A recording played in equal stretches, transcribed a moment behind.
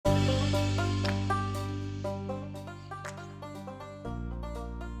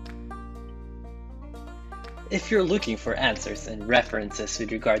If you're looking for answers and references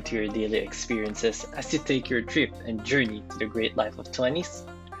with regard to your daily experiences as you take your trip and journey to the great life of 20s,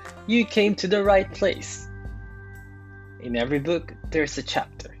 you came to the right place. In every book, there's a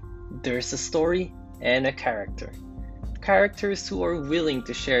chapter, there's a story, and a character. Characters who are willing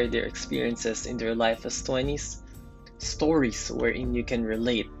to share their experiences in their life as 20s, stories wherein you can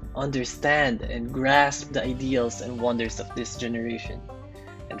relate, understand, and grasp the ideals and wonders of this generation.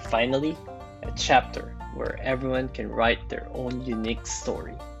 And finally, a chapter where everyone can write their own unique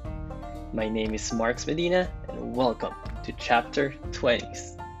story. My name is Marks Medina, and welcome to Chapter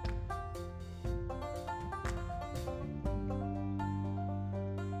 20s.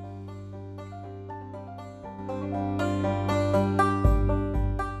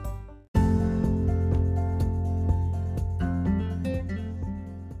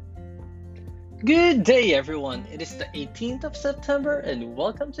 Good day, everyone. It is the 18th of September, and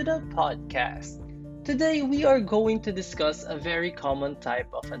welcome to the podcast. Today, we are going to discuss a very common type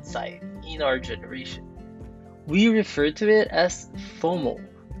of anxiety in our generation. We refer to it as FOMO,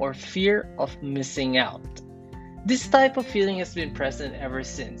 or fear of missing out. This type of feeling has been present ever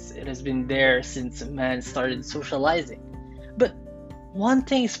since. It has been there since man started socializing. But one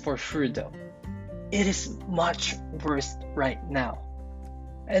thing is for sure though, it is much worse right now.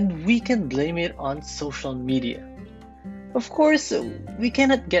 And we can blame it on social media. Of course, we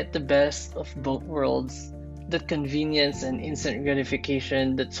cannot get the best of both worlds. The convenience and instant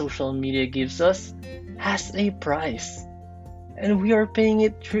gratification that social media gives us has a price. And we are paying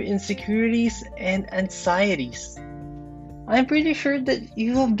it through insecurities and anxieties. I'm pretty sure that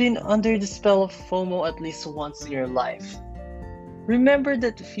you have been under the spell of FOMO at least once in your life. Remember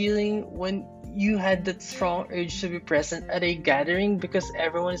that feeling when you had that strong urge to be present at a gathering because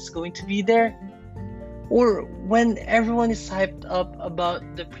everyone is going to be there? Or when everyone is hyped up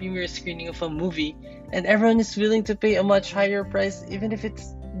about the premiere screening of a movie and everyone is willing to pay a much higher price even if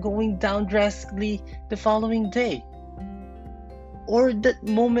it's going down drastically the following day? Or that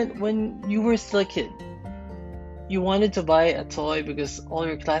moment when you were still a kid. You wanted to buy a toy because all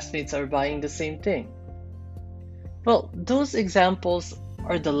your classmates are buying the same thing. Well, those examples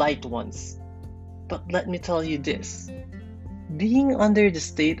are the light ones. But let me tell you this. Being under the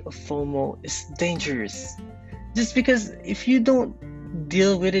state of FOMO is dangerous. Just because if you don't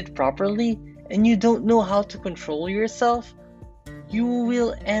deal with it properly and you don't know how to control yourself, you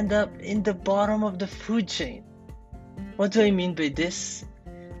will end up in the bottom of the food chain. What do I mean by this?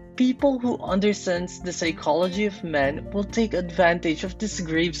 People who understand the psychology of man will take advantage of this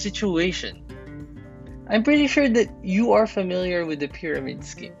grave situation. I'm pretty sure that you are familiar with the pyramid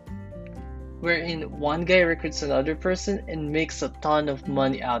scheme, wherein one guy recruits another person and makes a ton of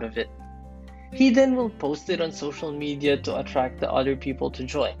money out of it. He then will post it on social media to attract the other people to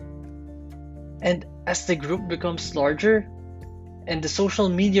join. And as the group becomes larger, and the social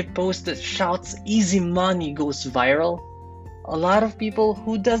media post that shouts easy money goes viral, a lot of people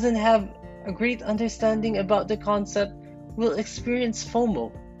who doesn't have a great understanding about the concept will experience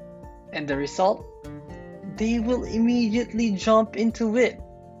FOMO. And the result? They will immediately jump into it,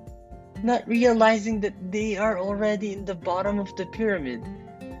 not realizing that they are already in the bottom of the pyramid,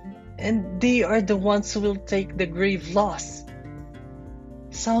 and they are the ones who will take the grave loss.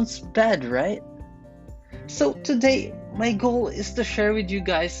 Sounds bad, right? So today, my goal is to share with you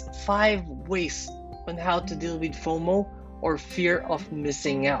guys 5 ways on how to deal with FOMO, or fear of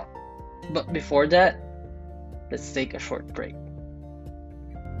missing out. But before that, let's take a short break.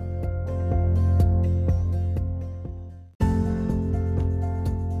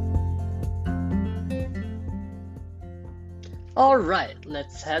 Alright,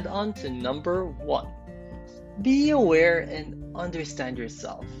 let's head on to number 1. Be aware and understand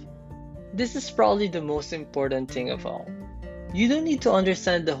yourself. This is probably the most important thing of all. You don't need to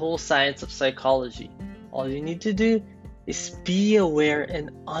understand the whole science of psychology. All you need to do is be aware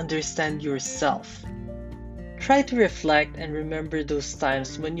and understand yourself. Try to reflect and remember those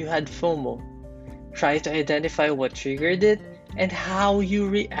times when you had FOMO. Try to identify what triggered it and how you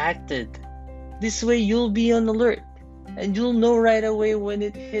reacted. This way you'll be on alert, and you'll know right away when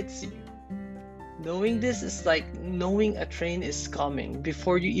it hits you. Knowing this is like knowing a train is coming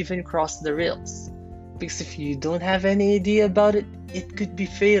before you even cross the rails. Because if you don't have any idea about it, it could be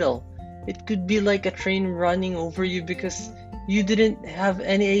fatal. It could be like a train running over you because you didn't have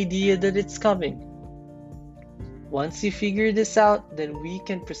any idea that it's coming. Once you figure this out, then we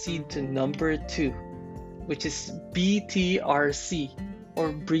can proceed to number 2, which is BTRC,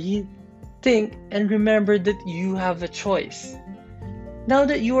 or breathe, think, and remember that you have a choice. Now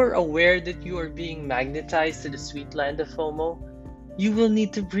that you are aware that you are being magnetized to the sweet land of FOMO, you will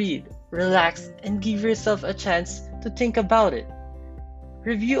need to breathe relax, and give yourself a chance to think about it.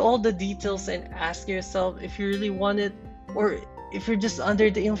 Review all the details and ask yourself if you really want it or if you're just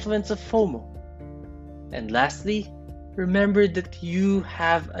under the influence of FOMO. And lastly, remember that you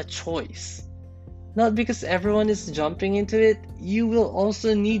have a choice. Not because everyone is jumping into it, you will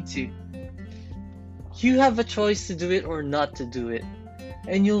also need to. You have a choice to do it or not to do it.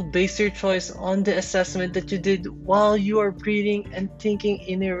 And you'll base your choice on the assessment that you did while you are breathing and thinking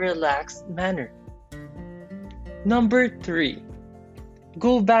in a relaxed manner. Number 3,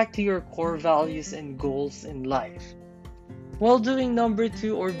 go back to your core values and goals in life. While doing number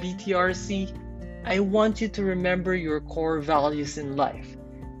 2 or BTRC, I want you to remember your core values in life.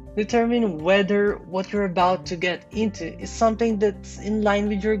 Determine whether what you're about to get into is something that's in line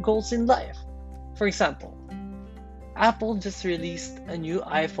with your goals in life. For example, Apple just released a new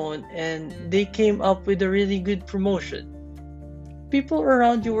iPhone and they came up with a really good promotion. People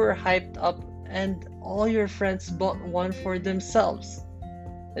around you were hyped up and all your friends bought one for themselves.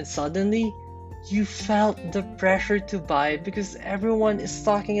 And suddenly, you felt the pressure to buy because everyone is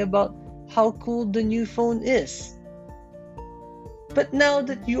talking about how cool the new phone is. But now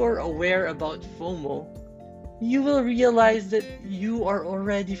that you are aware about FOMO, you will realize that you are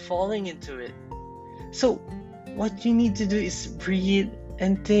already falling into it. So, what you need to do is breathe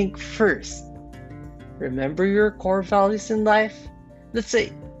and think first. Remember your core values in life? Let's say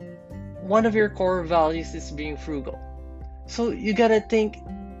one of your core values is being frugal. So you gotta think,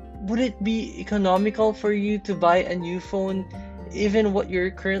 would it be economical for you to buy a new phone even what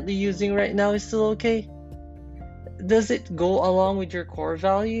you're currently using right now is still okay? Does it go along with your core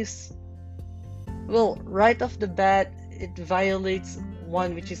values? Well, right off the bat, it violates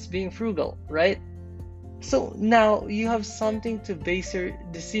one, which is being frugal, right? So now you have something to base your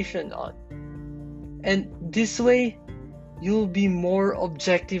decision on. And this way, you'll be more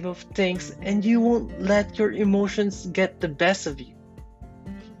objective of things and you won't let your emotions get the best of you.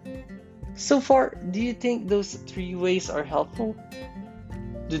 So far, do you think those 3 ways are helpful?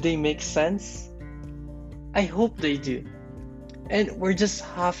 Do they make sense? I hope they do. And we're just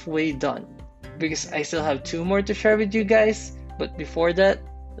halfway done because I still have 2 more to share with you guys. But before that,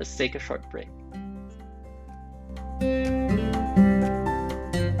 let's take a short break.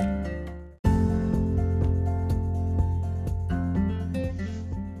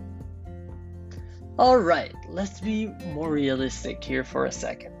 Alright, let's be more realistic here for a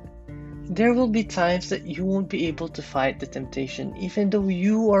second. There will be times that you won't be able to fight the temptation even though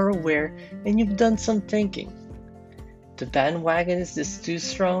you are aware and you've done some thinking. The bandwagon is just too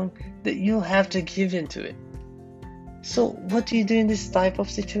strong that you'll have to give into it. So what do you do in this type of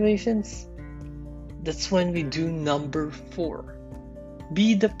situations? That's when we do number 4.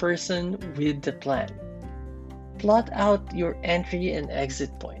 Be the person with the plan. Plot out your entry and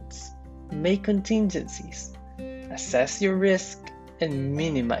exit points. Make contingencies. Assess your risk and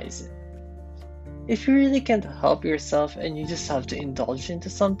minimize it. If you really can't help yourself and you just have to indulge into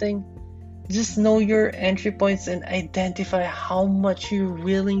something, just know your entry points and identify how much you're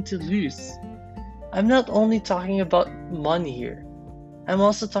willing to lose. I'm not only talking about money here. I'm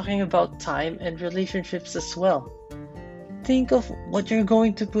also talking about time and relationships as well. Think of what you're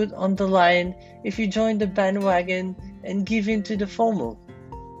going to put on the line if you join the bandwagon and give in to the FOMO.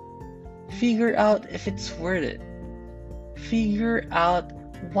 Figure out if it's worth it. Figure out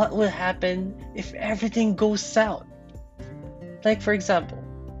what will happen if everything goes south. Like for example,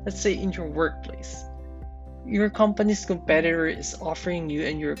 let's say in your workplace, your company's competitor is offering you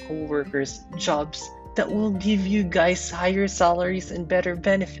and your co-workers jobs that will give you guys higher salaries and better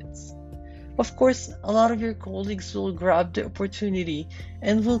benefits. Of course, a lot of your colleagues will grab the opportunity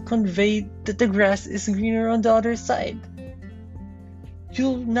and will convey that the grass is greener on the other side.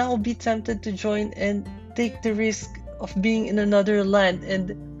 You'll now be tempted to join and take the risk of being in another land and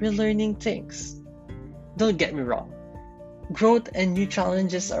relearning things. Don't get me wrong, growth and new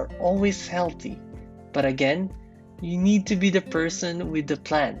challenges are always healthy, but again, you need to be the person with the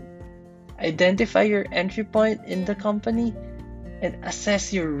plan. Identify your entry point in the company and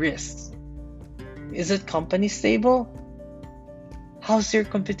assess your risks. Is the company stable? How's your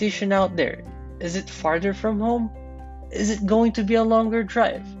competition out there? Is it farther from home? Is it going to be a longer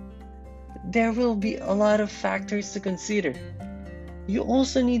drive? There will be a lot of factors to consider. You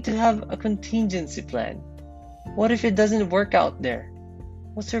also need to have a contingency plan. What if it doesn't work out there?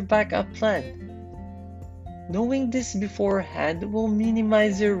 What's your backup plan? Knowing this beforehand will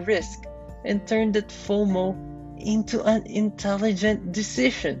minimize your risk and turn that FOMO into an intelligent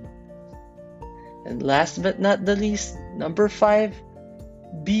decision. And last but not the least, number 5,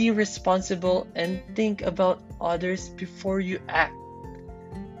 be responsible and think about others before you act.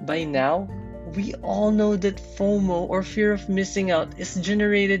 By now, we all know that FOMO or fear of missing out is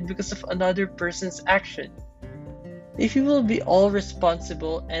generated because of another person's action. If we will be all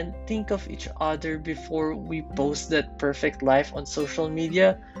responsible and think of each other before we post that perfect life on social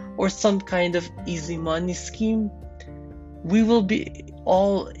media or some kind of easy money scheme, we will be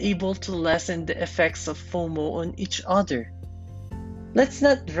all able to lessen the effects of FOMO on each other. Let's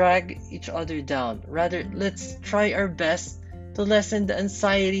not drag each other down. Rather, let's try our best to lessen the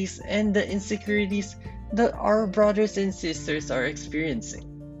anxieties and the insecurities that our brothers and sisters are experiencing.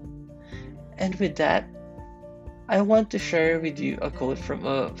 And with that, I want to share with you a quote from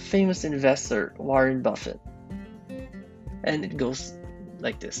a famous investor, Warren Buffett. And it goes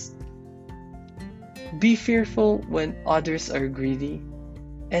like this: be fearful when others are greedy,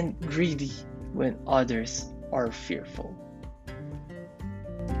 and greedy when others are fearful.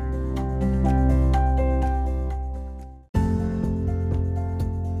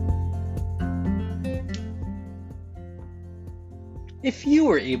 If you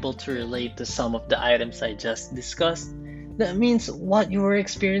were able to relate to some of the items I just discussed, that means what you are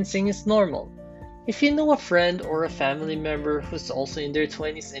experiencing is normal. If you know a friend or a family member who's also in their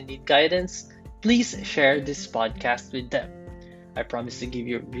 20s and need guidance, please share this podcast with them. I promise to give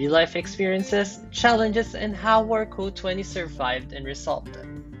you real life experiences, challenges, and how our Code 20 survived and resolved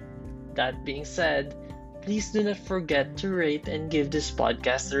them. That being said, please do not forget to rate and give this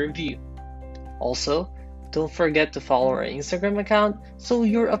podcast a review. Also, don't forget to follow our Instagram account so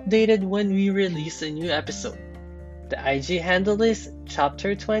you're updated when we release a new episode. The IG handle is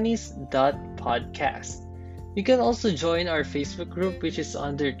chapter20s.podcast. You can also join our Facebook group, which is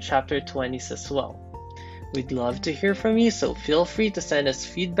under Chapter 20s as well. We'd love to hear from you, so feel free to send us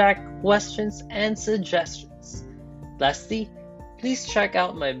feedback, questions, and suggestions. Lastly, please check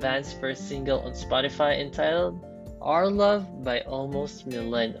out my band's first single on Spotify entitled Our Love by Almost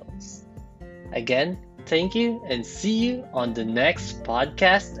Millennials. Again, thank you and see you on the next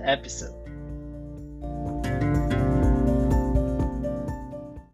podcast episode.